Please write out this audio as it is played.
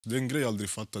Det är en grej jag aldrig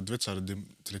fattat. Du vet, så här, det,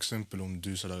 till exempel om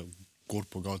du så här, går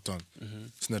på gatan.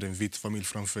 Sen är det en vit familj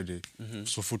framför dig.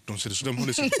 Så fort de ser det så de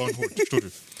håller sitt barn hårt. Förstår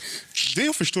du? Det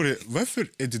jag förstår är, varför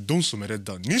är det de som är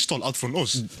rädda? Ni stal allt från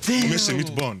oss. Om jag ser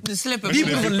mitt barn. Vi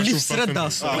var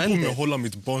livsrädda. Jag kommer att hålla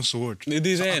mitt barn så hårt. Det är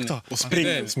det. Akta. Och spring.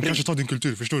 De kanske tar din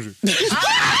kultur, förstår du?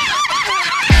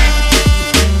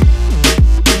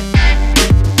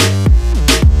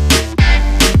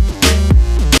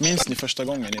 Minns ni första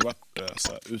gången ni var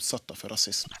utsatta för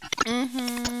rasism?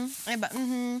 Jag bara,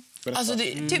 Alltså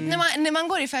typ när man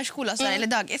går i förskola så här, eller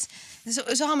dagis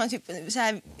så har man typ så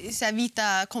här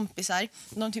vita kompisar.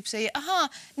 De typ säger, aha,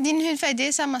 din hudfärg det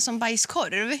är samma som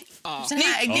bajskorv. Sån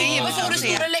här grejer. Varför har du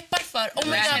stora läppar för? Oh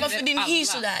my God, varför din hy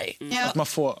så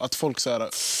där? Att folk så här,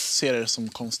 ser det som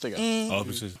konstiga. Ja,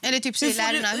 precis. Eller typ säger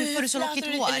lärarna, hur får du så lockigt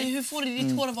hår? Eller hur får du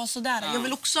ditt hår att vara så där? Jag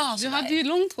vill också ha så Du där. hade ju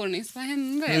långt hår nyss, vad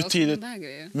hände?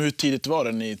 Hur tidigt var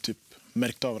det ni typ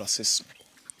märkte av rasism?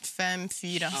 5,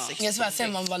 4, 6. Jag svär,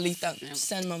 sen man var liten.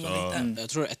 Jag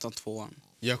tror 1 och 2.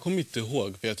 Jag kommer inte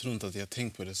ihåg, för jag tror inte att jag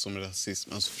tänkt på det som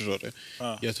rasism. Alltså, förstår du?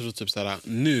 Jag tror typ såhär,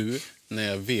 nu när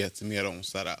jag vet mer om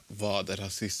såhär, vad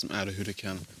rasism är och hur det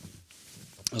kan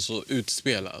alltså,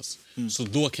 utspelas. Så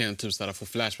då kan jag typ såhär, få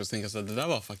flashbacks och tänka att det där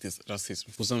var faktiskt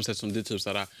rasism. På samma sätt som det är typ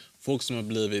såhär, folk som har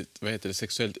blivit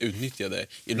sexuellt utnyttjade.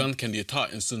 Ibland kan det ju ta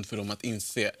en stund för dem att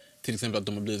inse till exempel att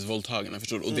de har blivit våldtagna,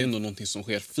 förstår du? Och det är ändå någonting som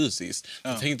sker fysiskt.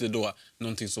 Jag tänkte då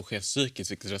någonting som sker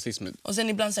psykiskt, vilket är rasism. Och sen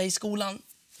ibland så här, i skolan,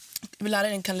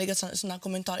 läraren kan lägga såna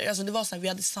kommentarer. Alltså det var så här, vi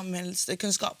hade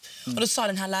samhällskunskap. Och då sa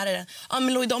den här läraren,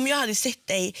 men Lloyd, om jag hade sett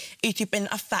dig i typ en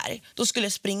affär, då skulle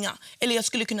jag springa. Eller jag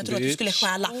skulle kunna tro att du skulle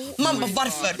stjäla. Man bara,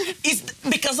 varför?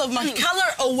 Because of my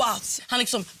color or what? Han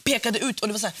liksom pekade ut och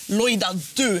det var så här, Lloyda,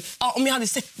 du, om jag hade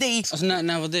sett dig. Alltså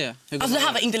när var det? Alltså det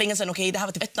här var inte länge sedan, okej? Det här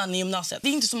var typ 1:an i gymnasiet. Det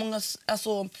är inte så många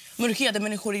alltså, mörkhyade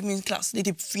människor i min klass. Det är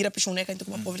typ 4 personer, jag kan inte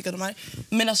komma på vilka de är.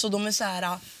 Men alltså de är så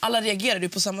här, alla reagerade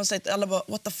på samma sätt. Alla bara,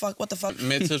 what the fuck?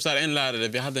 Med typ så här, en lärare,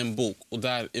 vi hade en bok och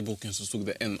där i boken så stod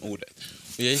det n-ordet.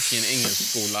 Och jag gick i en engelsk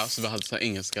skola så vi hade så här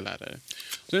engelska lärare.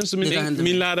 Så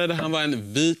min lärare, han var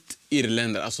en vit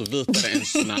irländare, alltså vitare än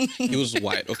såna. He was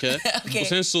white, okay? Och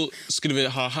sen så skulle vi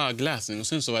ha högläsning och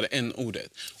sen så var det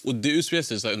n-ordet. Och det utspelade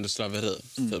sig så här under slaveri,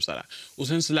 typ så här. Och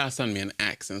sen så läste han med en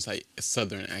accent, så här,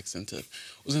 southern accent typ.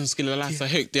 Och sen skulle jag läsa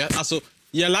högt.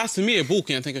 Jag läste med i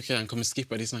boken, jag tänkte okej, han kommer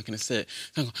skippa det så han kunde säga.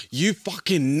 Han kom, you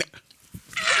fucking...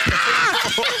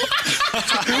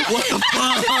 What the fuck?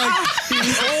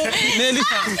 Nej,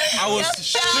 liksom, I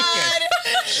was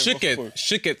shook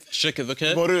it,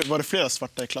 okay? Var det flera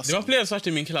svarta i klassen? Det var flera svarta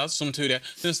i min klass, som tur är.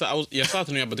 Sen så, jag sa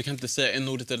till honom, du kan inte säga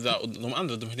n-ordet eller det där. Och de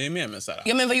andra, de höll med mig så här.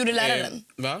 Ja, men vad gjorde läraren?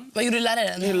 Va? Vad gjorde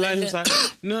läraren? Läraren sa,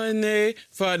 nej,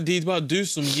 för det är bara du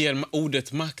som ger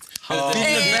ordet makt. Det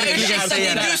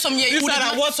är du som ger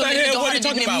ordet makt som inte har det i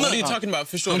din mun.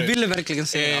 Förstår du? Han ville verkligen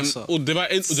säga alltså. Och det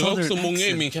var också många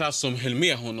i min klass som höll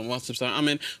med honom och var typ såhär,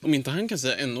 men om inte han kan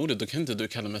säga n-ordet, då kan inte du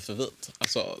kalla mig för vit.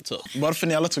 Alltså, typ. Varför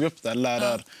ni alla tog upp det här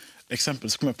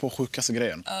lärarexempel så kom jag på sjukaste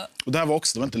grejen. Och det här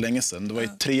det var inte länge sedan, det var i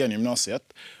 3:an i gymnasiet.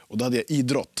 Och då hade jag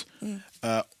idrott.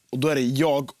 Och då är det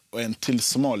jag och en till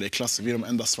somalier i klassen, vi är de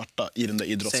enda svarta i den där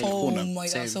idrottslektionen. Oh my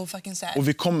God, so fucking sad. Och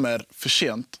vi kommer för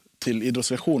sent till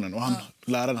idrottslektionen och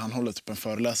läraren han håller typ en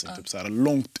föreläsning typ så här,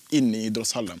 långt in i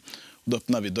idrottshallen. Och då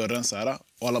öppnar vi dörren så här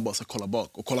och alla bara ska kolla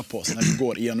bak och kolla på oss när vi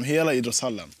går igenom hela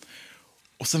idrottshallen.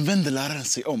 Och sen vänder läraren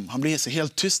sig om. Han blir så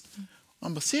helt tyst. Och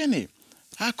han bara, ser ni?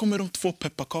 Här kommer de 2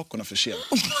 pepparkakorna för sent.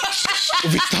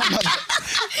 Och vi stannade.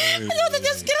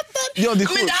 Jag skrattar. Ja, det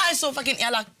är men det här är så fucking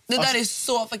elakt. Det där är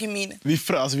så fucking min. Vi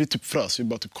typ frös. Vi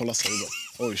bara typ kollade så här.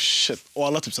 Oj shit. Och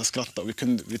alla typ så här skrattade.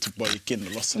 Vi typ bara gick in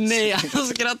och låtsades. Nej, alla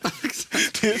skrattar också.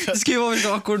 Det ska ju vara ett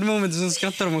awkward moment. Så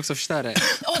skrattar de också förstår det.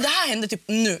 Det här hände typ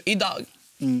nu, idag.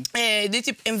 Det är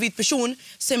typ en vit person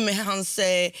som med hans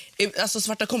alltså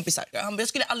svarta kompisar. Jag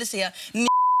skulle aldrig säga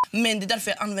men det är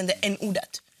därför jag använder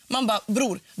n-ordet. Man bara,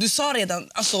 bror, du sa redan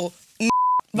alltså,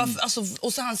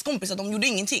 och så hans kompisar, de gjorde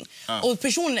ingenting. Och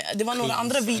det var några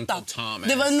andra vita.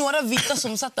 Det var några vita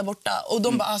som satt där borta. Och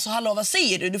de bara, alltså hallå, vad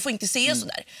säger du? Du får inte säga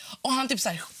sådär. Och han typ så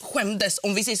här skämdes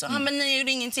om vi säger så. Han bara, nej, jag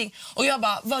gjorde ingenting. Och jag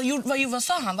bara, vad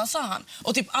sa han? Vad sa han?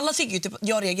 Och typ alla tycker ju typ att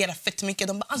jag reagerar fett mycket.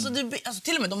 De bara, alltså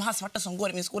till och med de här svarta som går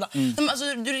i min skola. De bara,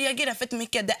 alltså du reagerar fett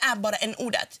mycket, det är bara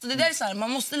n-ordet. Så det där är så här,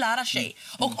 man måste lära sig.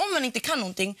 Och om man inte kan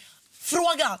någonting,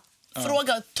 fråga,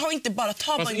 ta inte bara,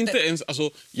 inte ens,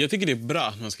 alltså, jag tycker det är bra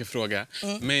att man ska fråga,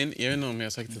 men jag vet inte om jag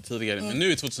har sagt det tidigare, men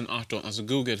nu är 2018, alltså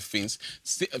Google finns,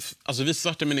 alltså vi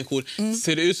svarta människor,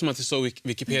 ser det ut som att det står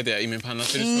Wikipedia i min panna,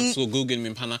 ser det ut som att det står Google i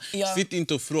min panna, sitt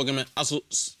inte och fråga, men alltså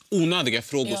onödiga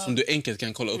frågor som du enkelt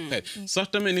kan kolla upp här.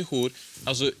 Svarta människor,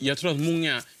 alltså jag tror att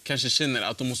många kanske känner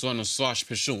att de måste vara någon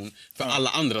svarsperson för alla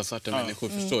andra svarta människor,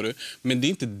 förstår du? Men det är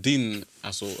inte din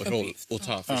roll att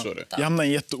ta, förstår du? Jag hamnade i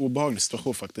en jätteobehaglig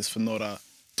situation faktiskt för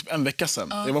en vecka sedan.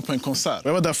 Jag var på en konsert.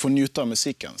 Jag var där för att njuta av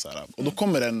musiken. Så här. Och då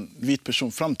kommer en vit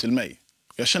person fram till mig.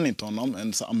 Jag känner inte honom,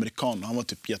 en så amerikan. Han var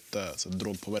typ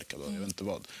drogpåverkad, jag vet inte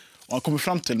vad. Och han kommer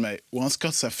fram till mig och han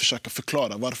ska så här, försöka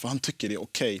förklara varför han tycker det är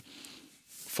okej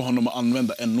för honom att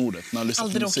använda n-ordet när han lyssnar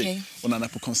på musik och när han är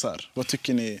på konsert. Vad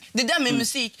tycker ni? Det där med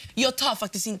musik, jag tar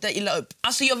faktiskt inte illa upp.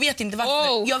 Alltså jag vet inte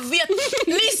varför. Jag vet...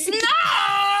 Lyssna!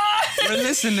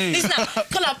 Lyssna!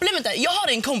 Kolla, problemet är, jag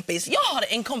har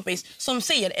en kompis som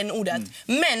säger n-ordet.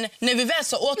 Men när vi väl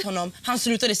sa åt honom, han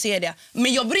slutade säga det.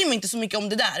 Men jag bryr mig inte så mycket om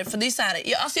det där. För det är så här,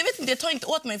 jag vet inte, jag tar inte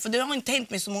åt mig för det har inte hänt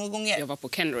mig så många gånger. Jag var på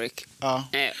Kendrick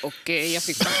och jag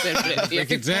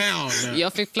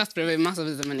fick plats bredvid massa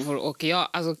vita människor. Och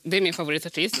det är min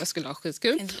favoritartist, jag skulle ha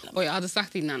skitkul. Och jag hade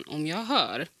sagt innan, om jag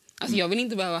hör, alltså jag vill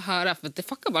inte behöva höra för det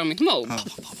fuckar bara mitt mode.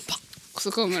 Och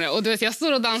så kommer det, och du vet, jag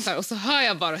står och dansar och så hör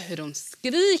jag bara hur de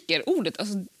skriker ordet.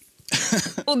 Alltså,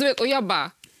 och du vet, och jag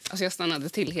bara, alltså jag stannade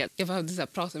till helt. Jag behövde så här,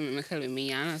 prata med mig själv i min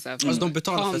hjärna. Så här, alltså de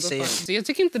betalar för att säga. Så jag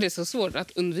tycker inte det är så svårt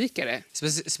att undvika det.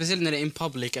 Speciellt när det är in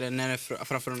public eller när det är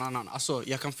framför någon annan. Alltså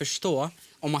jag kan förstå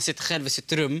om man sitter själv i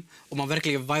sitt rum och man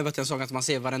verkligen vibar till en sång att man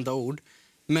säger varenda ord.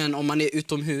 Men om man är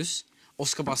utomhus och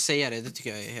ska bara säga det tycker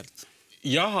jag är helt...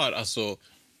 Jag har alltså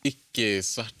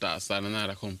icke-svarta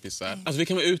nära kompisar. Alltså vi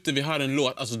kan vara ute, vi har en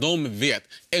låt. Alltså de vet,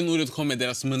 n-ordet kommer,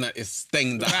 deras munnar är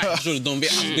stängda. Förstår du? De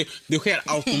vet, alltså, det sker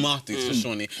automatiskt,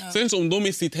 förstår ni? Sen så om de är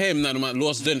i sitt hem när de har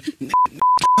låst dörren...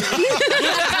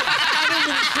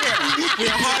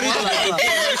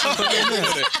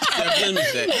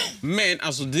 Men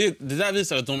alltså det där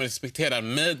visar att de respekterar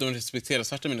mig, de respekterar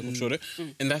svarta människor, förstår du?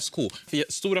 And that's cool. För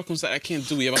stora konserter, I can't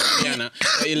do, jag var gärna,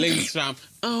 jag är längst fram.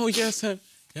 Oh yes,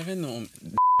 jag vet inte om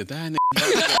det där är...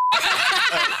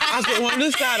 Alltså om man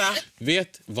blir såhär,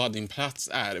 vet vad din plats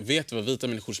är, vet vad vita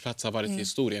människors plats har varit i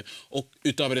historien. Och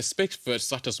utav respekt för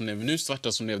svarta som lever nu,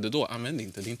 svarta som levde då, använd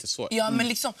inte, det är inte svårt. Ja, men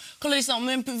liksom, kolla liksom, om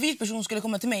en vit person skulle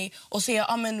komma till mig och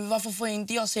säga, men varför får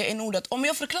inte jag säga n-ordet? Om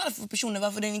jag förklarar för personen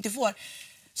varför den inte får,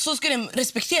 så ska den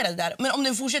respektera det där. Men om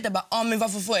den fortsätter bara, men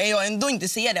varför får jag ändå inte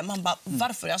säga det? Man bara,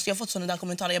 varför? Alltså, jag har fått sådana där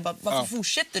kommentarer. Jag bara, varför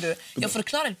fortsätter du? Jag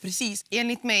förklarar det precis.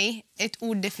 Enligt mig, ett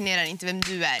ord definierar inte vem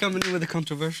du är. Coming in with the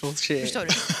controversial shit. Förstår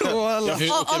du?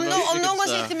 Om någon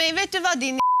säger till mig, vet du vad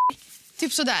din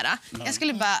typ sådär. Jag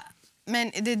skulle bara...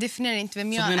 Men det definierar inte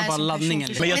vem jag är bara som laddningen,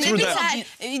 person. liksom. Men det blir så här,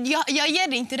 jag ger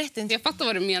dig inte rätten. Jag fattar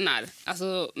vad du menar.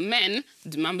 Alltså, men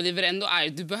man blir ändå arg.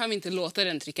 Du behöver inte låta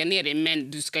den trycka ner dig.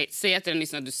 Men du ska säga till den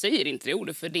lyssnaren att du säger inte det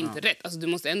ordet. För det är inte rätt. Alltså, du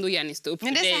måste ändå gärna stå upp för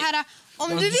men det är så här, om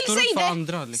du vill säga det,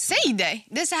 andra, liksom. säg det.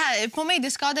 Det är så här, på mig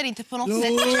det skadar inte på något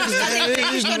sätt.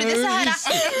 Förstår du? Det är så här,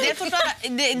 det är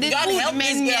ett ord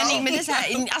med en mening. Men det är så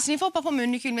här, alltså ni får hoppa på mig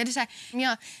under kul. Men det är så här, om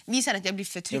jag visar att jag blir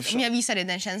förtryckt, om jag visar det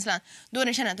den känslan, då är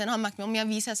den känslan att den har makt. Men om jag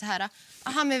visar så här,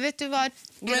 aha, men vet du vad?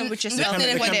 Men den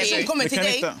kommer till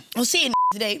dig och säger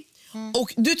till dig.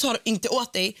 Och du tar inte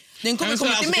åt dig. Den kommer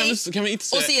komma till mig och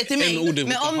säga till mig.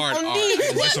 Men om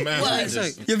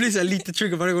jag blir så här lite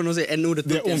trigger varje gång de säger n-ordet.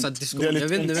 Det är ont. Jag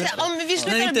vet inte.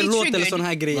 När det inte låter sån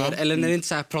här grejer eller när det inte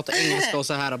så här pratar engelska och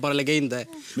så här bara lägga in det.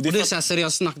 Och det är så här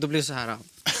seriöst snack, då blir det så här.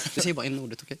 Du säger bara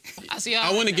n-ordet, okej? Alltså, I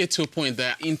want to get to a point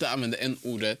där jag inte använder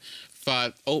n-ordet.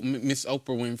 För Miss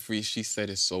Oprah Winfrey, she said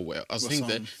it so well. Alltså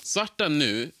tänkte, svarta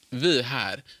nu, vi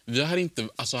här, vi har inte,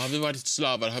 alltså har vi varit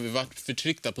slavar, har vi varit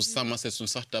förtryckta på samma sätt som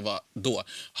svarta var då?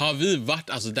 Har vi varit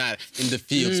alltså där in the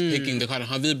fields picking the cotton?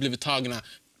 Har vi blivit tagna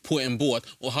på en båt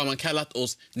och har man kallat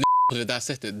oss på det där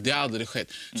sättet? Det har aldrig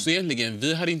skett. Så egentligen,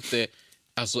 vi har inte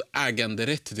alltså ägande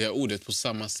rätt till det ordet på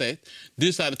samma sätt. Det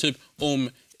är så här typ om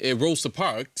Rosa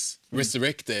Parks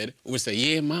resurrected och vi säger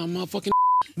yeah mama fucking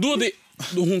då det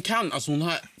hon kan, alltså hon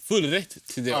har full rätt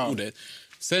till det ordet.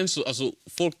 Sen så, alltså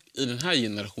folk i den här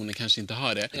generationen kanske inte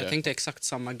har det. Jag tänkte exakt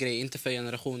samma grej, inte för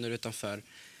generationer utan för...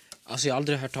 Alltså jag har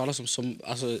aldrig hört talas om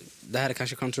alltså det här är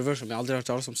kanske kontroversiellt, men jag har aldrig hört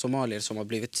talas om somalier som har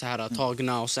blivit så här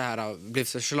tagna och så här blivit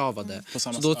förslavade.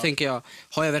 Så då tänker jag,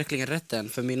 har jag verkligen rätten?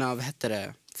 För mina,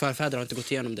 förfäder har inte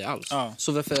gått igenom det alls.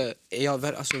 Så varför är jag,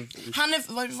 alltså... Han är,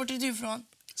 vart är du ifrån?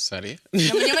 Sverige?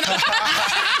 Ja, men jag menar...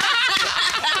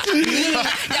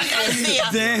 jag kan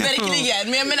se, verkligen.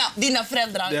 Men jag menar, dina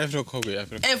föräldrar... Jag är från Kongo.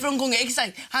 Från Kongo,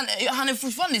 exakt. Han är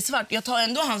fortfarande svart. Jag tar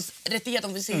ändå hans rättighet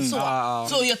om vi säger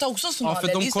så. Så jag tar också Somalia. Ja,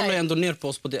 för de kollar ändå ner på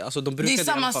oss på det. Alltså, de det är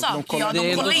samma sak.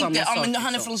 De kollar inte, men han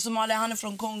är liksom. från Somalia, han är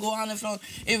från Kongo, han är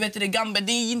från Gambia.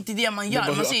 Det är inte det man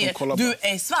gör. Man säger, du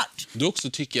är svart. Du också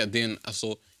tycker att det är en,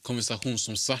 alltså, konversation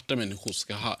som svarta människor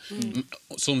ska ha.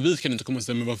 Som vi kan inte komma och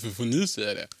säga, men varför får ni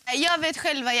säga det? Jag vet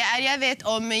själv vad jag är. Jag vet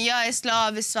om jag är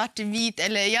slav, svart, vit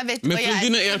eller jag vet men vad jag är. Men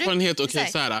från dina erfarenheter, okej,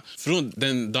 så här, från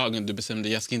den dagen du bestämde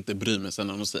jag ska inte bry mig sen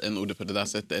när de säger n-ordet på det där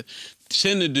sättet.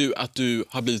 Känner du att du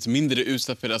har blivit mindre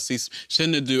utsatt för rasism?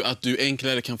 Känner du att du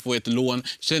enklare kan få ett lån?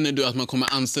 Känner du att man kommer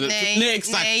anställa? Nej,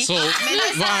 exakt. Nej. Så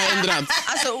vad har ändrats?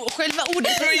 Alltså själva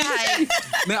ordet är så här.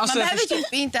 Men alltså, man behöver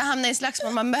typ inte hamna i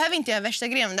slagsmål. Man behöver inte göra värsta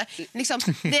grejen där. Liksom,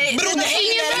 ingen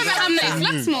behöver hamna i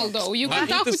slagsmål då. You can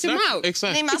talk with your mouth.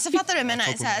 Nej, men alltså fattar du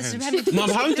menar så här, så man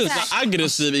behöver inte vara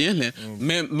aggressiv egentligen,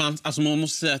 men man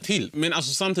måste säga till. Men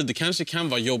alltså samtidigt det kanske kan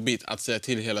vara jobbigt att säga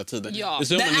till hela tiden. Ja.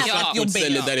 Det är man är svart på ett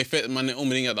ställe där man är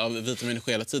omringad av vita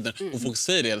människor hela tiden och folk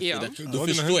säger det hela tiden. Då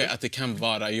förstår jag att det kan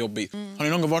vara jobbigt. Har ni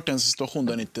någon gång varit i en situation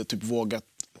där ni inte typ vågat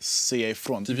säga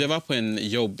ifrån? Typ jag var på en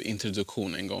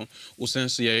jobbintroduktion en gång och sen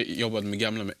så jag jobbade med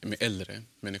gamla med äldre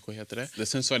människor heter det.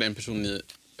 Sen så var det en person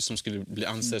som skulle bli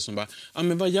anställd som bara,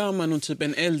 men vad gör man om typ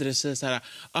en äldre säger så här,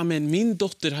 men min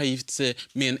dotter har gift sig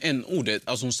med en n-ordet,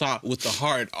 alltså hon sa with the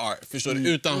hard R, förstår du,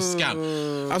 utan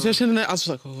skam. Alltså jag kände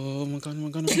alltså oh my god.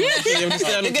 Jag vill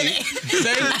säga någonting.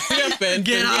 Den chefen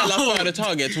i hela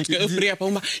företaget, hon ska upprepa,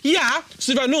 hon bara, ja,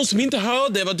 så det var någon som inte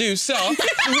hörde vad du sa. Och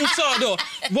hon sa då,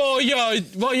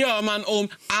 vad gör man om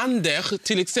Anders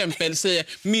till exempel säger,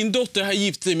 min dotter har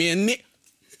gift sig med en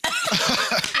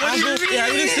alltså,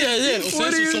 jag vill säga igen. Och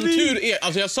sen så, som tur är,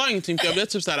 alltså jag sa ingenting för jag blev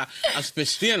typ såhär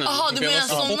förstenad. Du menar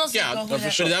sådana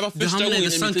saker? För det där var första gången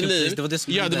i mitt liv.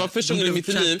 Det var första gången i mitt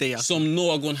liv som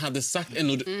någon hade sagt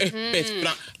en ord öppet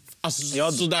fram.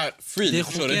 Alltså sådär free. Det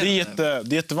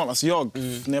är jättevanligt. Alltså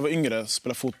när jag var yngre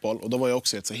spelade fotboll och då var jag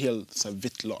också ett helt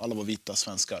vitt lag. Alla var vita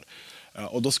svenskar.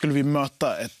 Och då skulle vi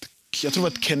möta jag tror det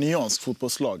var ett kenyanskt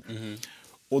fotbollslag.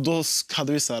 Och då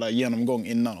hade vi så här genomgång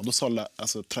innan och då sa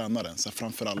alltså tränaren så här,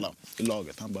 framför alla i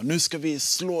laget, han bara, nu ska vi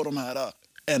slå de här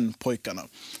pojkarna. Och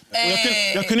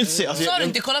jag kunde inte se, alltså, sa du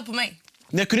inte kolla på mig?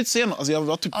 Nej, jag kunde inte se något. Alltså, jag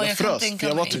var typ jag frös.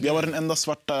 Jag var den enda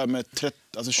svarta med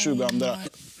 20 andra.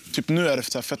 Typ nu är det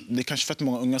så här det är kanske fett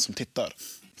många unga som tittar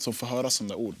som får höra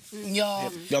sådana ord.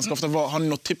 Ja. Ganska ofta har ni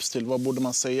något tips till vad borde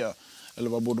man säga eller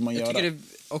vad borde man göra? Jag tycker det är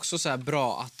också så här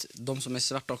bra att de som är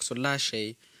svarta också lär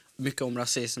sig mycket om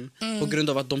rasism på grund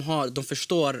av att de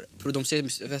förstår, de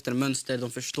ser mönster,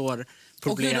 de förstår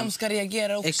problem. Och hur de ska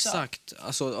reagera också. Exakt.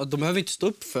 Alltså, de behöver inte stå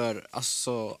upp för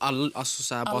så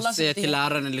här, bara säga till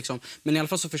läraren liksom. Men i alla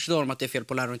fall så förstår de att det är fel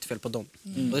på läraren och inte fel på dem.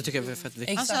 Och det tycker jag är fett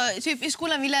viktigt. Alltså, typ i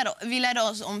skolan vi lärde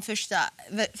oss om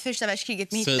första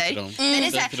världskriget med Hitler. Men det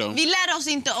är så här, vi lärde oss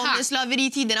inte om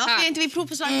slaveritiden. Varför inte vi prov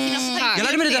på slaveritiden? Jag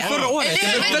lärde mig det där förra året.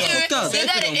 Det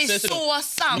där är så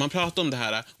sant. Man pratar om det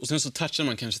här och sen så touchar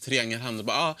man kanske triangelhand och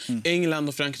bara, England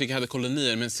och Frankrike hade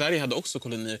kolonier men Sverige hade också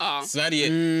kolonier. Sverige,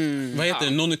 vad heter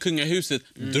det, någon i kungahuset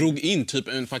drog in typ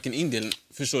en fucking Indien,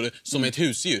 förstår du, som ett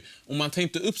husdjur. Och man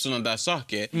tänkte upp såna där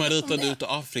saker. Man ritade ut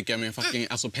Afrika med en fucking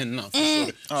penna, förstår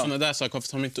du. Såna där saker, varför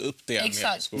tar man inte upp det?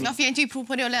 Exakt. Jag fick inte prov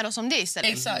på det och lära oss om det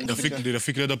istället. Exakt. Jag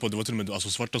fick reda på att det var till och med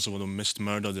svarta som var de mest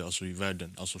mördade alltså, i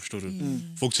världen. Alltså, förstår du?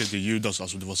 Folk säger att det är judas,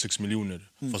 alltså det var 6 miljoner.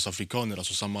 Fast afrikaner,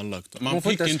 alltså sammanlagt. Man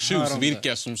fick en choose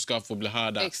vilka som ska få bli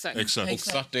hörda. Exakt. Och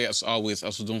svarta är as always,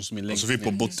 alltså de som är längst. Alltså vi är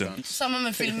på botten. Samma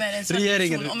med filmer, en svart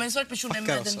person. Om en svart person är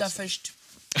med den där först.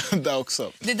 Det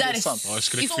också. Det där är sant. Ja,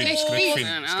 skräckfilm.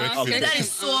 Det där är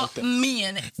så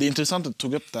menigt. Det är intressant att du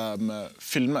tog upp det här med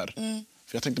filmer.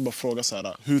 För jag tänkte bara fråga så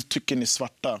här, hur tycker ni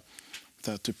svarta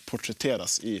typ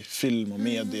porträtteras i film och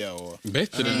media och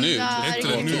bättre än nu.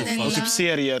 Och typ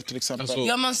serier till exempel. Alltså,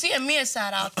 ja, man ser mer så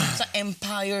här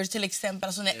Empire till exempel,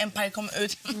 alltså när Empire kommer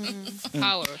ut.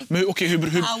 Power. Men okej, hur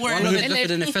Eller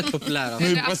den är fett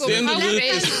populär. Fast det är ändå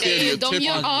lite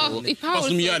stereotyp. Fast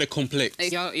de gör det komplext.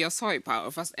 Jag sa ju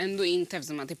Power, fast ändå inte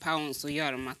eftersom att i Power så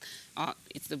gör de att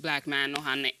it's the black man och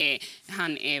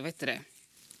han är vet du det,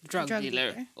 drug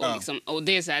dealer. Och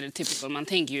det är så här typiskt. Man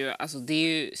tänker ju, alltså det är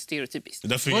ju stereotypiskt.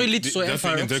 Det är lite så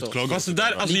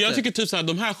jag tycker typ så här,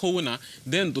 de här showerna,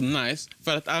 det är ändå nice.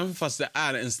 För att även fast det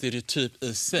är en stereotyp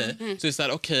i sig, så är det så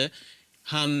här, okej,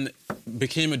 han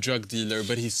became a drug dealer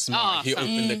but he's smart. He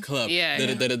opened the club. Det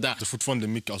är fortfarande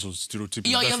mycket alltså, stereotyper.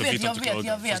 Ja, jag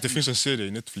vet. Fast det finns en serie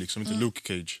i Netflix som heter Luke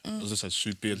Cage. Alltså, det är så här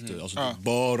superhjälte. Alltså, det är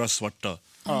bara svarta.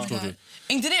 Är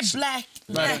inte det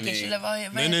Blackish eller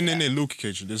vad? Nej, Luke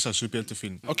Cage. Det är en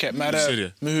superhjältefilm. Okej, men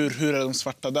hur är de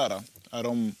svarta där då? Är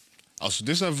de... Alltså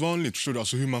det är så här vanligt, förstår du?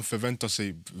 Alltså hur man förväntar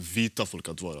sig vita folk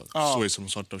att vara. Så är som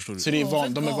svarta, förstår du? Så de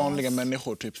är vanliga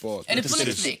människor typ och är det på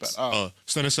Netflix?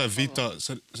 Sen är det så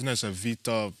här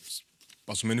vita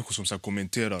alltså människor som så här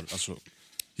kommenterar alltså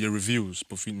ger reviews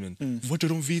på filmen. Vart är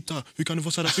de vita? Hur kan det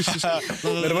vara så racistiska?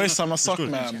 Men det var ju samma sak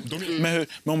med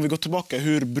om vi går tillbaka,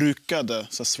 hur brukade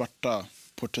så svarta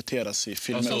porträtteras i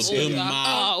filmer? Alltså,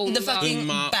 dumma,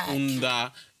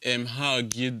 onda,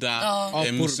 högljudda,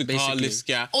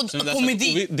 musikaliska. Och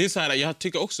komedi. Det är så här, jag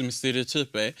tycker också med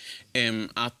stereotyper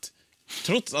att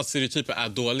trots att stereotyper är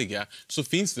dåliga så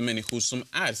finns det människor som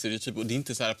är stereotyper och det är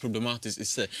inte så här problematiskt i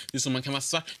sig. Det är som man kan vara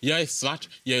svart. Jag är svart,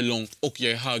 jag är lång och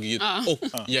jag är högljudd och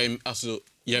jag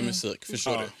är musik,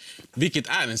 förstår du? Vilket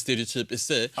är en stereotyp i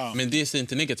sig, men det är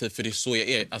inte negativt för det är så jag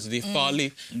är. Alltså det är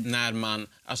farligt när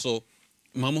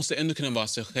man måste ändå kunna vara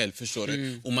sig själv, förstår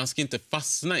du? Och man ska inte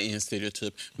fastna i en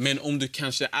stereotyp. Men om du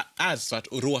kanske är svart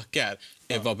och råkar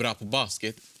vara bra på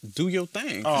basket, do your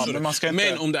thing.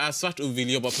 Men om du är svart och vill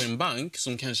jobba på en bank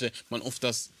som kanske man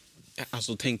oftast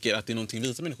tänker att det är någonting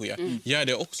vita människor gör. Gör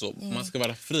det också. Man ska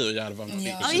vara fri och göra vad man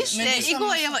vill. Ja, just det.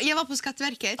 Igår jag var på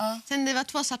Skatteverket. Sen det var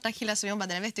 2 svarta killar som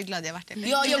jobbade där. Vet du hur glad jag var?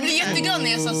 Ja, jag blir jätteglad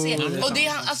när jag ser. Och det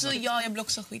är jag blir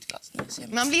också skitglad.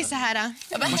 Man blir så här.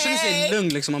 Man känner sig lugn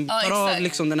liksom. Man tar av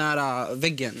liksom den här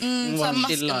väggen.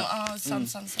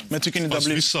 Sant. Men tycker ni det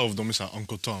blir vissa av dem är så här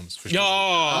Uncle Toms?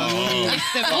 Ja!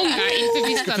 Jättemånga, inte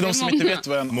vissa. För de som inte vet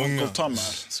vad en Uncle Tom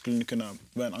är, skulle ni kunna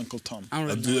vara en Uncle Tom?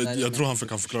 Jag tror han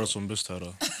kan förklara som bäst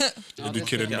här.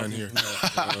 Educated man here.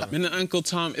 Men en Uncle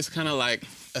Tom is kind of like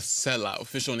a sellout,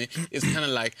 förstår ni? It's kind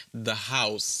of like the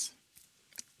house.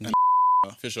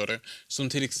 Förstår du? Som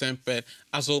till exempel,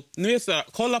 ni vet såhär,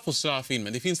 kolla på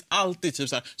Slavfilmen. Det finns alltid typ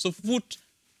såhär, så fort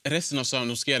resten av Sverige,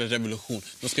 de ska göra revolution.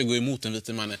 De ska gå emot den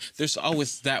vita mannen. There's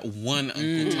always that one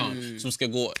Uncle Tom som ska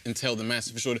gå and tell the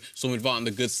master, förstår du? Som vill vara on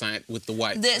the good side with the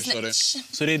white, förstår du?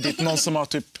 Så det är någon som har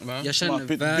typ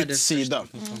bytt sida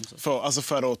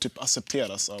för att typ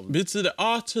accepteras av... Bytt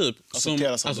sida, typ. Som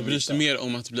bryr sig mer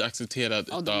om att bli accepterad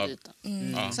av vita.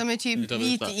 Som är typ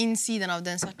vit i insidan av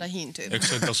den svarta hyn, typ.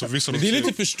 Exakt, vissa... Det är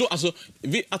lite förstå...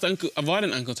 att vara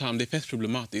en Uncle Tom, det är fett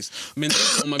problematiskt. Men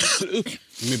om man växer upp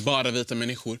med bara vita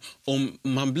människor, om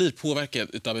man blir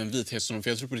påverkad av en vithetsnorm, för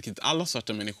jag tror på riktigt alla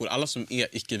svarta människor, alla som är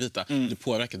icke-vita blir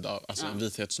påverkade av en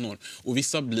vithetsnorm. Och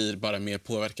vissa blir bara mer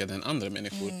påverkade än andra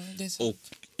människor. Och,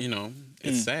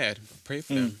 it's sad. Pray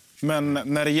for them. Men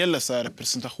när det gäller så här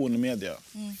representation i media,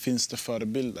 finns det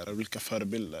förebilder? Och vilka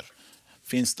förebilder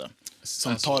finns det?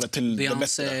 Som tar det till det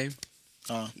bättre?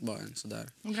 Bara en sådär.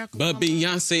 But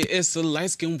Beyoncé is a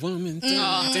light-skinned woman.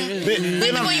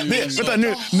 Vänta,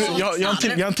 nu jag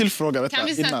har en till fråga. Kan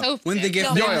vi sätta upp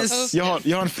jag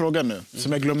har en fråga nu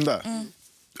som jag glömde.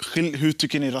 Hur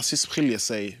tycker ni rasism skiljer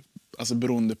sig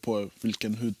beroende på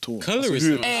vilken hudton?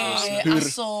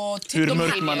 Hur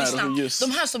mörk man är och hur ljus.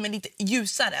 De här som är lite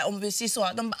ljusare, om vi säger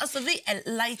så, de bara, vi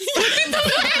är light.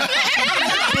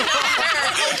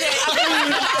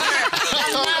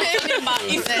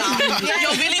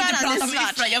 Jag vill inte prata med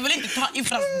Ifra. Jag vill inte ta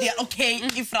Ifras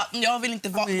del. Ifra, jag vill inte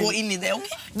gå in i det.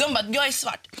 De bara, jag är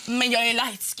svart, men jag är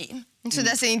light skin. Så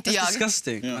det säger inte jag.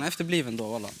 Disgusting. Man är efterbliven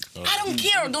då, alla. I don't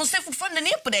care. De ser fortfarande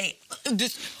ner på dig.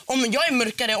 Om jag är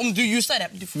mörkare, om du är ljusare,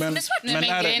 du är fortfarande svart.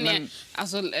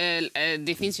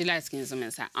 Det finns ju light skin som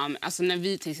är så här, när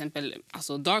vi till exempel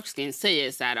dark skin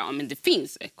säger så här, men det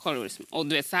finns colorism och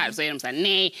du vet så här, så är de så här,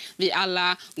 nej, vi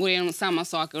alla går igenom samma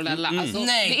saker och nej,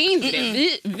 det är inte det.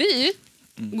 Vi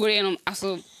går igenom,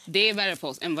 det är värre för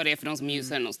oss än vad det är för de som är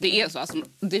ljusare än oss. Det är så,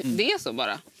 det är så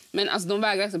bara. Men de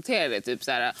vägrar acceptera det typ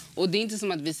så här, och det är inte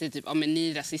som att vi säger typ men ni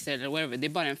är rasister eller whatever, det är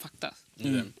bara en fakta.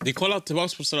 Det kollar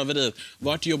tillbaka på slaveriet.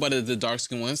 Vart jobbade the dark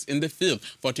skin ones in the field?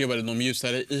 Vart jobbade de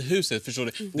ljusare i huset? Förstår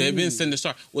du? Det är en ständig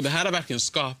start. Och det här har verkligen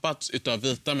skapats utav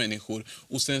vita människor.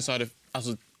 Och sen så har det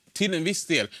till en viss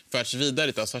del förts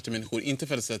vidare av svarta människor. Inte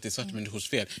för att säga att det är svarta människors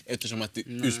fel, eftersom att det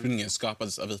ursprungligen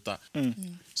skapades av vita.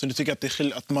 Så du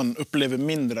tycker att man upplever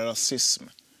mindre rasism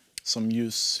som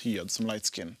ljushyad, som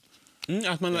light skin?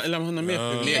 Att man har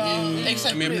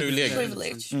mer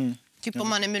privilegier. Typ om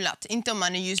man är mullatt, inte om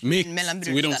man är ljus mellan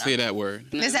we don't say that word.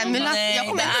 Men så här, mullatt, jag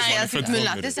kommer inte säga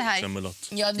mullatt, det är så här.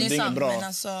 Ja, det är sant, bra.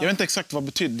 Men jag vet inte exakt vad det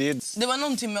betyder. Det var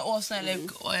någonting med åsna eller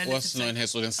åsna och en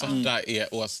häst, och den svarta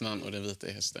är åsnan och den vita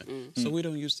är hästen. So we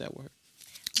don't use that word.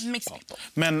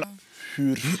 Men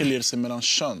hur skiljer det sig mellan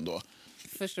kön då?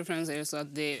 Först och främst är det så att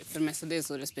för det mesta det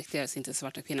så respekteras inte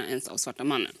svarta kvinnan ens av svarta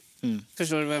mannen.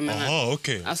 Förstår du vad jag menar?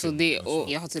 Okay.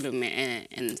 Och jag har till och med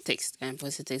en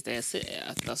poesitext där jag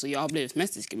säger att jag har blivit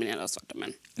mest diskriminerad av svarta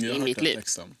män i mitt liv.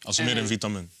 Mer än vita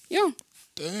män? Ja.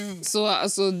 Så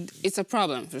alltså, it's a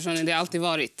problem. Förstår ni? Det har alltid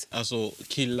varit. Alltså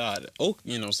killar och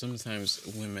sometimes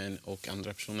women och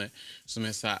andra personer som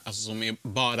är så här, alltså som är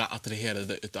bara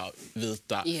attraherade utav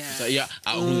vita. Så I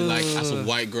only like alltså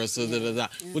white girls och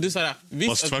och det är så här,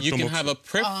 visst att you can have a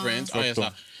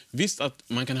preference. Visst att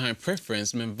man kan ha en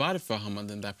preference, men varför har man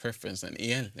den där preferensen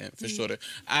egentligen? Förstår du?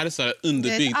 Är det så här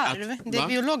underbyggt? Det är ett arv, det är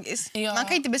biologiskt. Ja. Man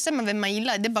kan inte bestämma vem man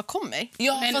gillar, det bara kommer.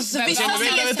 Ja, vänta.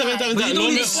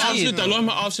 Låt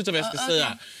mig avsluta vad jag ska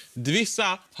säga.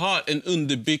 Vissa har en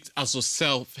underbyggt alltså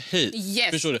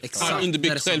self-hate. Förstår du? Har en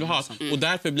underbyggt självhat. Och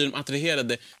därför blir de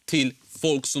attraherade till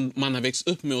folk som man har växt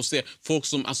upp med och se folk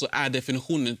som alltså är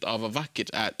definitionen av vad vackert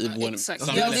är i vår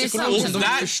samhälle.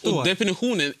 Och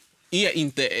definitionen är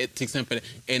inte till exempel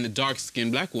en dark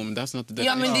skin black woman. That's not the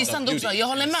men det är sant också. Jag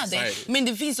håller med dig. Men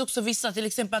det finns också vissa, till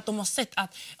exempel att de har sett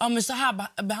att men så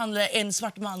här behandlar en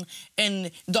svart man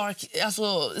en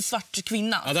svart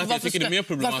kvinna. Ja, jag tycker det är mer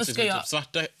problematiskt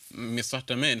med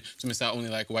svarta män som är såhär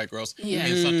only like white girls.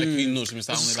 Med svarta kvinnor som är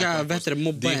såhär only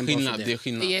like white girls. Det är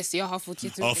skillnad. Yes, jag har fått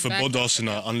för båda har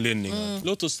sina anledningar.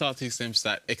 Låt oss ta till exempel så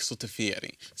här,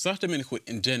 exotifiering. Svarta människor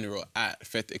in general är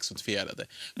fett exotifierade.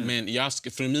 Men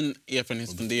från min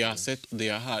erfarenhet, från det jag har sett och det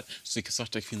jag har, så är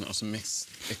svarta kvinnor alltså mest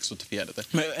exotifierade.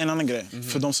 Men en annan grej,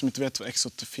 för de som inte vet vad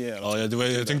exotifierad är.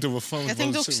 Jag tänkte, vad fan... Jag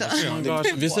tänkte också.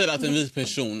 Vi säger att en vit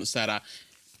person så här,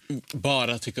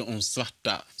 bara tycker om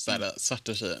svarta tjejer.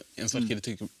 En svart kille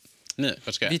tycker... Nej,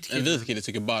 en vit kille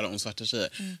tycker bara om svarta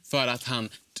tjejer. För att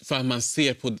man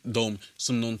ser på dem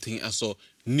som någonting alltså,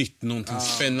 nytt, någonting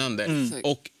spännande.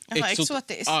 Och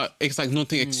exotiskt. Ja, exakt,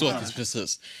 någonting exotiskt,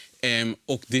 precis.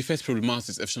 Och det är fett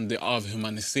problematiskt eftersom det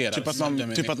avhumaniserar.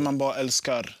 Typ att man bara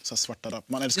älskar så svarta rap.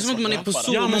 Man älskar svarta man är på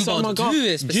sol, man bara,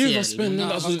 du är speciell. Gud vad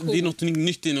spännande, alltså, det är något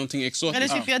nytt, det är någonting exotiskt.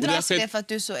 Eller typ, jag dras till det för att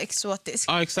du är så exotisk.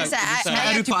 Ja, exakt.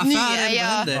 Är du på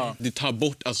affären? Det tar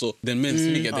bort alltså, den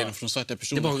mänskliga delen från svarta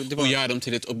personer och gör dem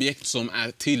till ett objekt som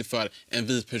är till för en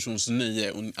vit persons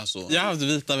nöje. Alltså, jag har haft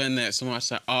vita vänner som har varit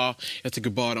såhär, jag tycker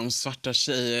bara om svarta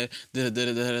tjejer,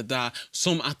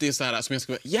 som att det är såhär, som jag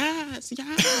ska vara, yes.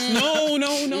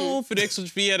 No, för det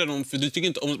exotifierar dem. För du tycker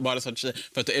inte om bara svart tjej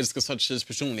för att du älskar svart tjejs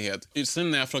personlighet.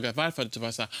 Sen när jag frågar varför, det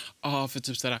var såhär, för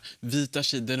typ såhär, vita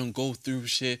tjejer, they don't go through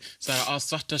shit. Såhär,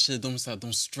 svarta tjejer,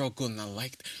 de struggle and I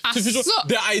like that. Så förstår,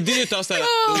 det idéet av såhär,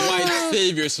 white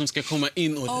savior som ska komma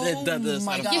in och rädda det.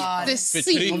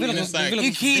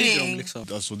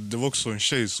 Alltså, det var också en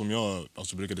tjej som jag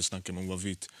brukade snacka med, hon var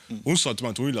vit. Hon sa till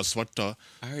mig att hon gillar svarta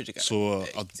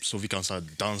så vi kan såhär,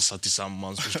 dansa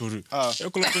tillsammans, förstår du?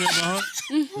 Jag kollar på det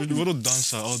och bara, vadå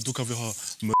dansa? Då kan vi ha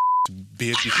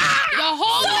baby.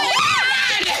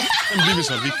 Jag blir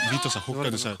så här, vita så här,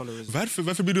 chockade så här.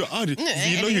 Varför blir du arg?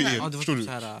 Vi gillar ju er, förstår du?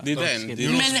 Det är den.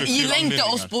 Men gilla inte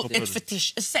oss på ett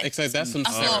fetisch-sätt. Exakt, that's some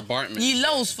Sarah Bartman.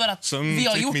 Gilla oss för att vi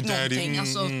har gjort någonting.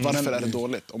 Varför är det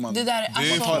dåligt? Om man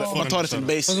tar det till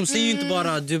basic. De säger ju inte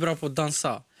bara du är bra på att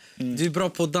dansa. Du är bra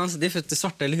på att dansa, det är för att det är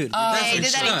svarta, eller hur? Nej,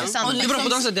 det där är inte sant. Du är bra på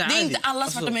att dansa, det är inte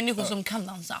alla svarta människor som kan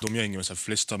dansa. De jag hänger med,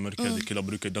 flesta mörkade killar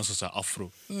brukar dansa så här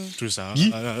afro. Tror du så här?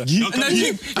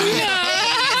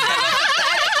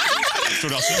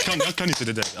 Jag kan inte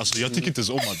det där. Alltså, jag tycker inte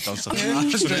så om att dansa. Så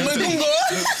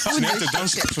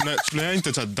när jag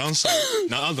inte dansar,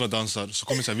 när andra dansar så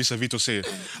kommer så här, vissa vita och säger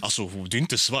alltså, du är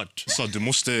inte svart. Så du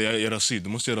måste göra så,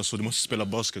 du måste spela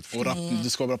basket. Och rap, du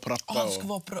ska vara bra på rappa. Du ska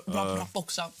vara bra på rap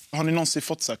också. Har ni någonsin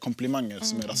fått så här komplimanger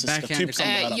som är rasistiska? Typ som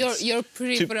you're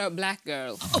pretty for a black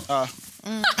girl.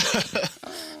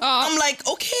 I'm like,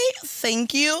 okay,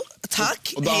 thank you.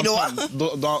 Tack, hej då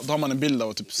har man en bild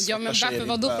av typ men varför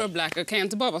var du för black girl? Kan jag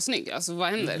inte bara vara snygg? Alltså, vad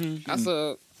händer?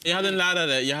 Alltså... Jag hade en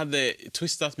lärare, jag hade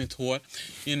twistat mitt hår.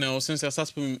 Sen så jag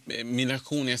satt på min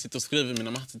lektion, jag sitter och skriver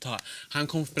mina mattetal. Han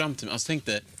kom fram till mig och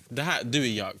tänkte, det här, du är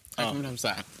jag. Han kom fram så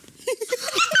här.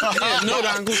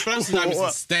 Han kom fram till mig med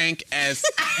sin stank ass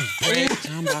break.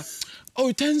 Han bara,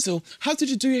 oh Tenzo, how did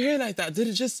you do your hair like that? Did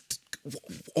it just...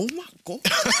 Oh my god.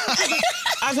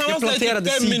 Alltså han var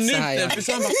såhär 5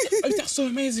 minuter. Han bara, that's so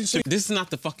amazing. This is not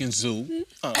the fucking zoo.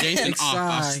 Jag är inte en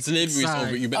apa. Slavery is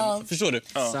over. Förstår du?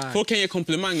 Folk kan ge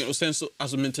komplimanger och sen så,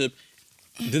 alltså men typ,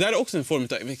 det där är också en form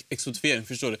av exotifiering,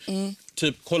 förstår du?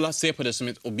 Typ, se på det som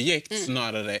ett objekt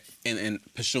snarare än en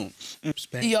person.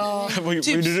 Vad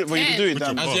gjorde du i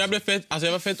den? Alltså jag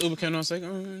var fett obekväm och sa,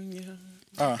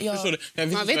 förstår du? Jag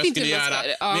vet inte vad jag skulle göra.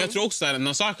 Men jag tror också att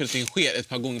när saker och ting sker ett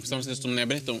par gånger på samma sätt som när jag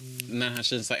berättade om när den här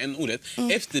tjejen sa n-ordet.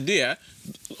 Efter det,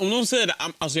 om någon säger det,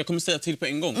 alltså jag kommer säga till på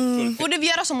en gång. Borde vi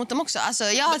göra så mot dem också? Alltså,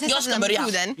 jag har testat den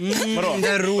metoden. Det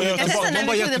är roligt. Jag testade den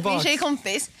metoden på en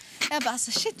tjejkompis. Jag bara,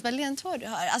 alltså, shit vad lent hår du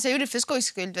har. Alltså jag gjorde det för skojs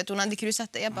skull, vet, hon hade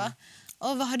krusat det. Jag bara,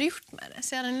 vad har du gjort med det?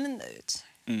 Ser annorlunda ut?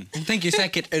 De tänker ju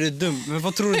säkert, är du dum? Men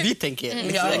vad tror du vi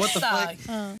tänker? Ja, What the fuck?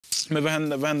 Men vad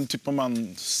händer typ om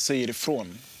man säger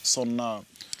ifrån såna...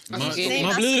 Man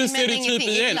blir en stereotyp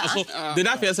igen. Alltså, det är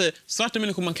därför jag säger, svarta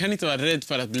människor, man kan inte vara rädd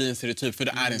för att bli en stereotyp, för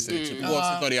det är en stereotyp,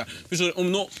 oavsett vad det är. Förstår du?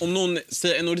 Om någon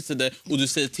säger n-ordet till dig och du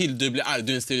säger till, du blir arg,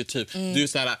 du är en stereotyp. Du är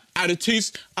så här, är du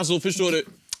tyst? Alltså, förstår du?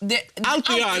 Allt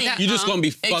du gör, you just gonna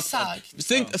be fucked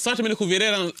up. Svarta människor, vi är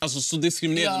redan så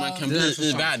diskriminerade man kan bli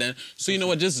i världen. Så you know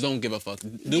what, just don't give a fuck.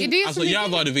 Alltså, gör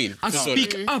vad du vill. Att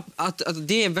speak up, att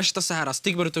det är värsta så här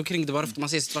stigma runt omkring det bara för att man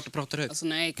ser svarta prata högt. Alltså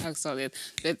när jag gick högstadiet,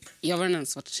 jag var den enda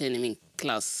svarta tjejen i min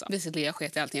klass. Basically, jag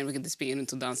sket i allting. Jag brukade springa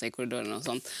runt och dansa i korridoren och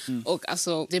sånt. Och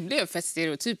alltså, det blev fett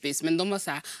stereotypiskt. Men de var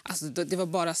så här, alltså, det var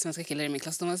bara svenska killar i min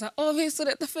klass. De var så här, vi är så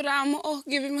rädda för ram.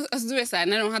 Gud, vi måste... Alltså, du vet så här,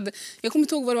 när de hade... Jag kommer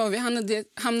inte ihåg vad det var. Vi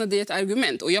hamnade i ett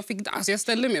argument. Och jag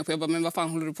ställde mig upp och jag bara, men vad fan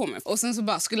håller du på med? Och sen så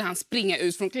bara skulle han springa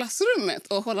ut från klassrummet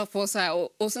och hålla på så här.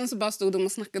 Och sen så bara stod de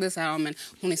och snackade så här, men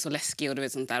hon är så läskig och du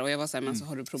vet sånt där. Och jag var så här, men så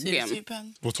har du problem.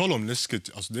 På tal om läskigt,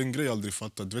 alltså, det är en grej jag aldrig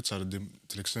fattat. Du vet så här, det,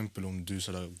 till exempel om du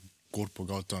så där går på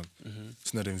gatan,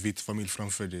 sen är det en vit familj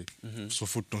framför dig, så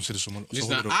fort de ser det som...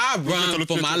 Lyssna, run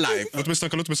for my life. Låt mig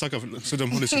snacka, så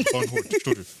de håller sin barn hårt,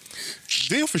 förstår du?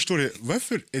 Det jag förstår är,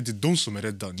 varför är det de som är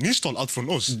rädda? Ni stal allt från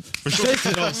oss. Förstår du?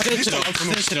 Ni stal allt från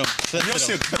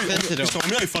oss. Om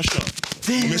jag är farsa,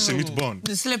 om jag ser mitt barn,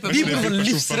 Vi behöver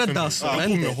livsrädda oss. jag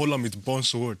kommer att hålla mitt barn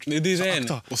så hårt. Det är det.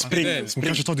 Akta. Och spring. Hon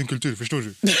kanske tar din kultur, förstår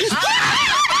du?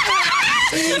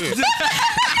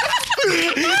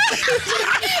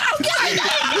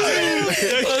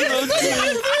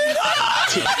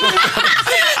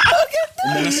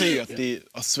 Många säger ju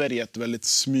att Sverige är ett väldigt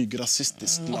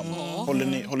smygrasistiskt land.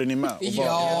 Håller ni med?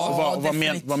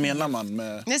 Och vad menar man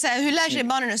med... Det är så här, hur lär sig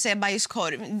barnen att säga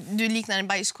bajskorv? Du liknar en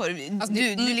bajskorv. Alltså,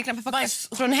 du liknar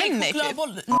pepparkakor från hemmet.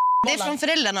 Det är från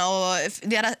föräldrarna och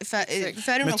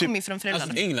fördomar kommer ju från föräldrarna.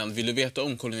 Alltså, England vill du veta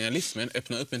om kolonialismen,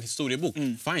 öppna upp en historiebok.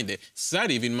 Find it.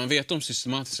 Sverige vill man veta om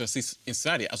systematisk rasism i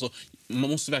Sverige. Alltså, man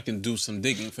måste verkligen do some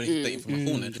digging för att hitta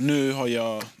informationen. Nu har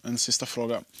jag en sista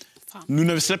fråga. Nu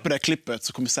när vi släpper det här klippet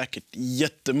så kommer säkert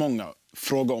jättemånga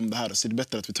fråga om det här. Så det är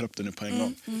bättre att vi tar upp det nu på en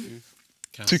gång.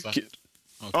 Tycker...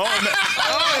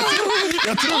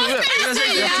 Jag tror du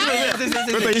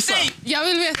vet. Vänta, gissa. Jag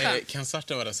vill veta. Kan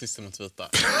svarta vara rasister mot vita?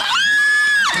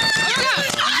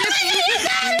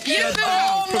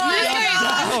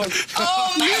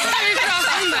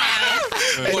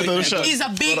 Is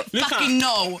a big fucking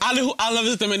no. Alla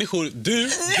vita människor, du.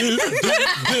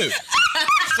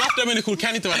 Svarta människor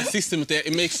kan inte vara rasister mot det.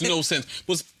 It makes no sense.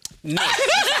 No.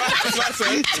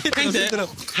 Tänk dig,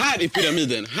 här är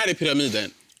pyramiden.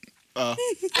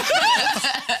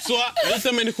 Så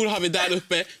vita människor har vi där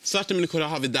uppe, svarta människor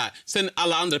har vi där. Sen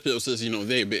alla andra POCs,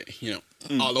 they be,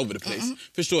 all over the place.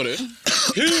 Förstår du?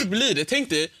 Hur blir det? Tänk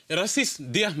dig, rasism,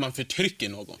 det är att man förtrycker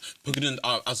någon på grund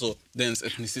av alltså, dens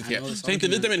etnicitet. Tänk dig,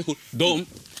 vita människor, de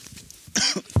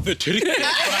förtrycker.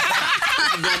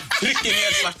 De trycker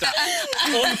ner svarta.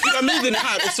 Om pyramiden är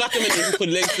här och svarta människor går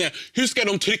längst ner, hur ska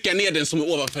de trycka ner den som är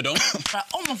ovanför dem?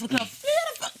 Om man förklarar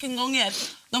flera fucking gånger,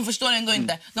 de förstår ändå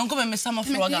inte. De kommer med samma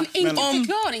fråga. Men det är en enkel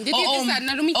förklaring. Det är det så här,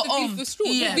 när de inte vill förstå.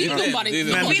 Då vill de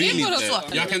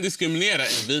bara. Jag kan diskriminera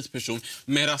en vit person,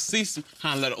 men rasism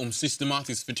handlar om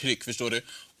systematiskt förtryck, förstår du?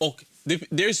 Och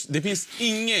det finns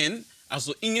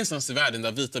ingenstans i världen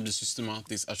där vita blir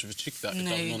systematiskt förtryckta av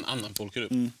någon annan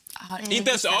folkgrupp. Inte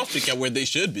ens i Afrika, where they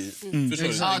should be.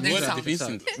 Förstår du? Det finns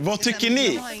inte. Vad tycker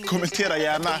ni? Kommentera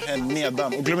gärna här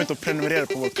nedan. Och glöm inte att prenumerera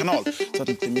på vår kanal så att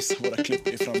ni inte missar våra klipp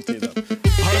i framtiden.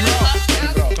 Ha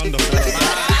det bra!